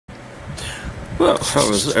Well, how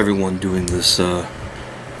is everyone doing this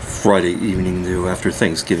Friday evening though after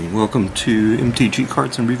Thanksgiving? Welcome to MTG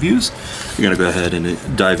Cards and Reviews. We're going to go ahead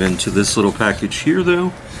and dive into this little package here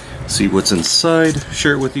though, see what's inside,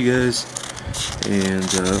 share it with you guys,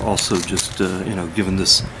 and also just, giving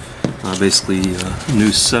this basically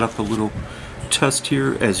new setup a little test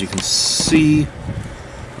here. As you can see,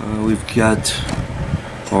 we've got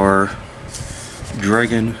our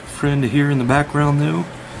dragon friend here in the background though.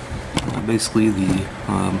 Basically the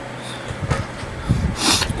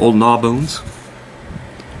old Gnawbones.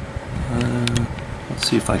 Let's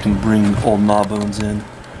see if I can bring old Gnawbones in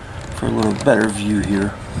for a little better view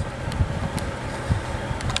here.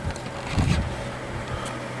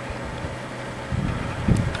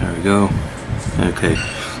 There we go. Okay,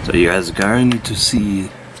 so you guys are going to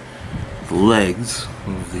see the legs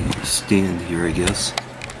of the stand here, I guess.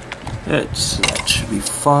 That should be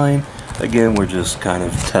fine. Again, we're just kind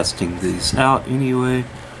of testing these out anyway,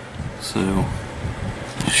 so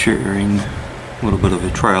sharing a little bit of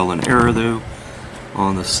a trial and error though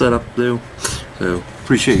on the setup though. So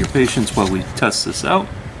appreciate your patience while we test this out,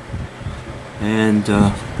 and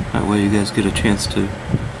that way you guys get a chance to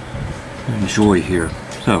enjoy here.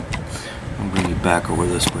 So I'll bring you back over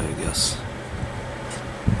this way, I guess.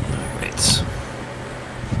 Alright.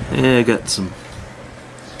 Yeah, I got some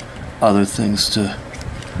other things to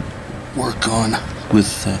work on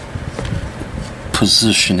with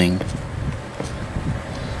positioning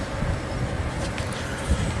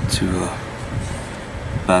to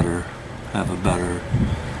have a better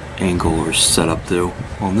angle or setup though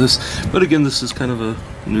on this. But again, this is kind of a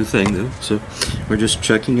new thing though, so we're just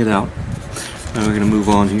checking it out. Now we're gonna move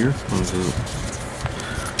on here.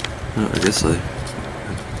 I guess I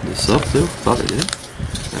this up though. Thought I did.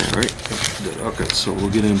 All right. Okay, so we'll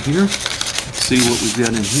get in here. See what we've got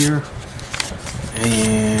in here.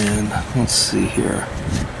 And let's see here.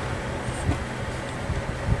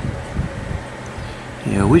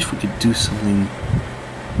 Yeah, I wish we could do something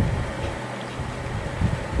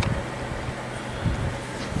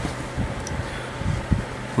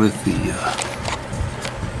with the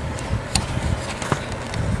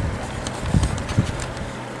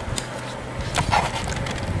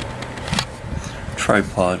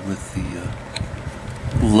tripod with the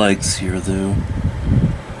legs here though.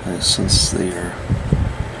 Since they are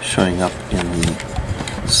showing up in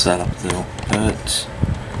the setup though, but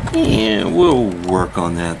yeah, we'll work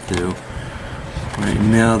on that though. Right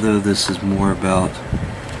now though, this is more about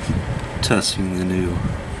testing the new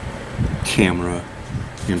camera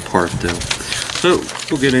in part though. So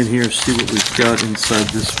we'll get in here and see what we've got inside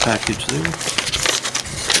this package though,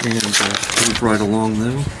 and move right along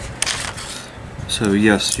though. So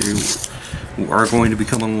yes, you are going to be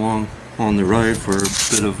coming along on the ride for a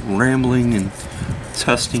bit of rambling and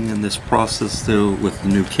testing in this process though, with the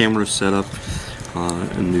new camera setup,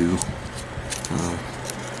 a new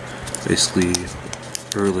basically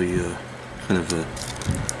early kind of a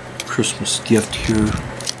Christmas gift here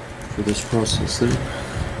for this process there.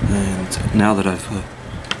 And now that I've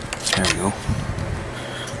there we go,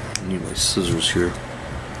 I need my scissors here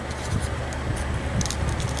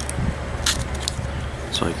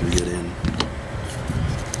so I can get in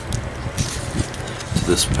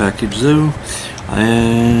this package though,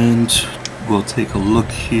 and we'll take a look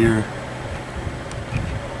here.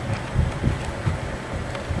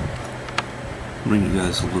 Bring you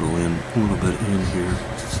guys a little bit in here.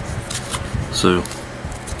 So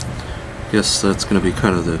I guess that's going to be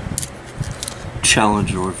kind of the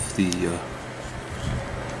challenge, or if the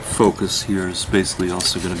focus here is basically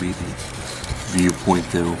also going to be the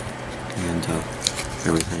viewpoint though, and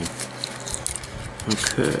everything.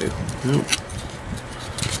 Okay. Well,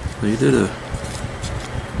 they did a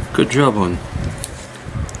good job on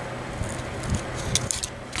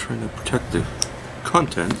trying to protect the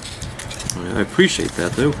content. I appreciate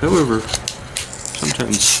that though. However,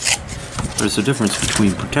 sometimes there's a difference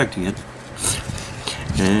between protecting it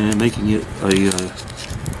and making it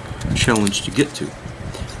a challenge to get to.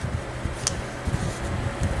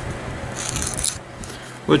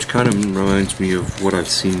 Which kind of reminds me of what I've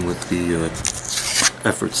seen with the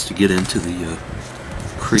efforts to get into the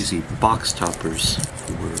crazy box toppers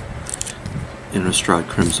for Innistrad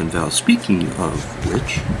Crimson Vow. Speaking of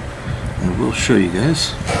which, I will show you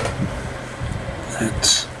guys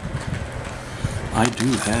that I do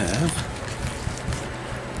have,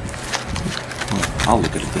 well, I'll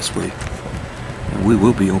look at it this way, and we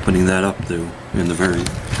will be opening that up though in the very,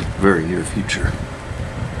 very near future.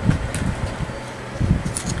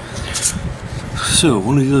 So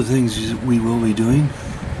one of the other things we will be doing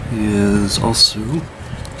is also,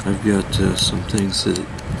 I've got some things that will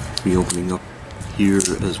be opening up here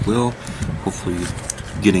as well. Hopefully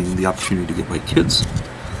getting the opportunity to get my kids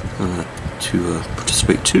to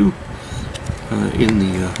participate too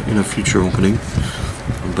in a future opening.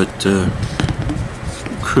 But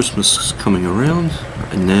Christmas is coming around,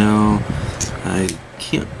 and now I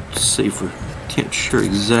can't share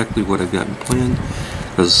exactly what I've got planned,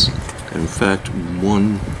 because in fact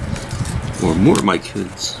one or more of my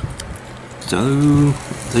kids do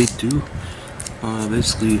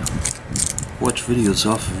basically watch videos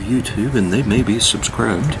off of YouTube, and they may be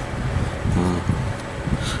subscribed,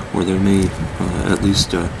 or they may at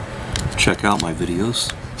least check out my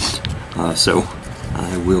videos. So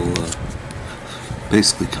I will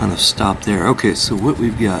basically kind of stop there. Okay, so what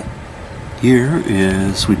we've got here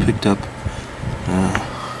is we picked up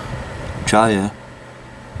Jaya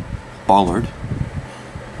Ballard,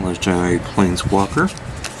 legendary planeswalker.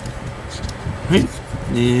 Right,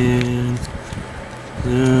 and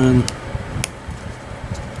then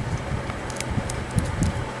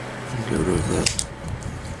get rid of that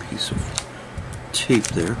piece of tape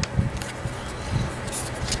there.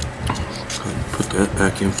 Put that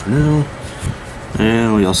back in for now.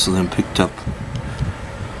 And we also then picked up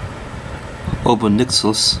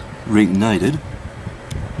Obanixus Reignited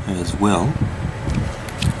as well.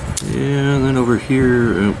 And then over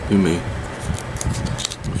here, we may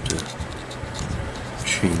have to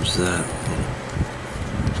change that.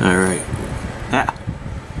 Alright.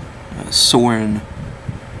 Sorin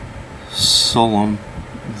Solemn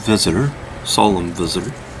Visitor.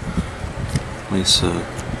 Nice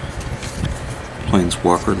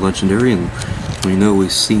planeswalker legendary, and we know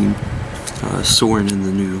we've seen Sorin in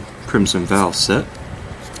the new Crimson Vow set.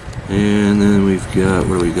 And then we've got,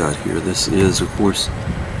 what do we got here? This is, of course,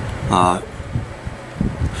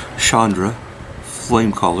 Chandra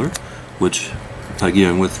Flamecaller, which,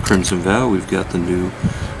 again, with Crimson Vow, we've got the new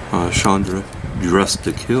Chandra Dressed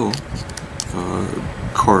to Kill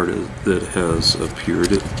card that has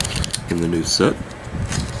appeared in the new set.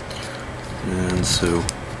 And so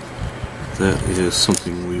that is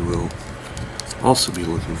something we will also be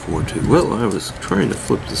looking forward to. Well, I was trying to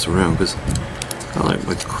flip this around because I like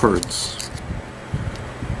my cards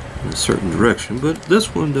in a certain direction, but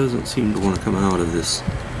this one doesn't seem to want to come out of this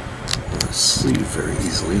sleeve very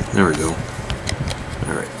easily. There we go.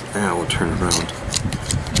 Alright, now we'll turn it around.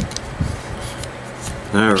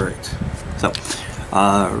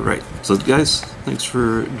 Alright, so guys, thanks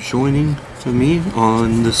for joining me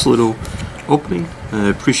on this little opening. I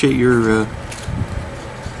appreciate your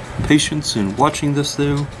patience in watching this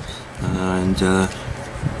though, and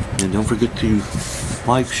don't forget to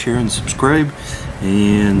like, share, and subscribe,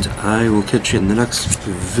 and I will catch you in the next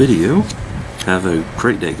video. Have a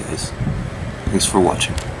great day, guys. Thanks for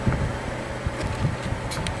watching.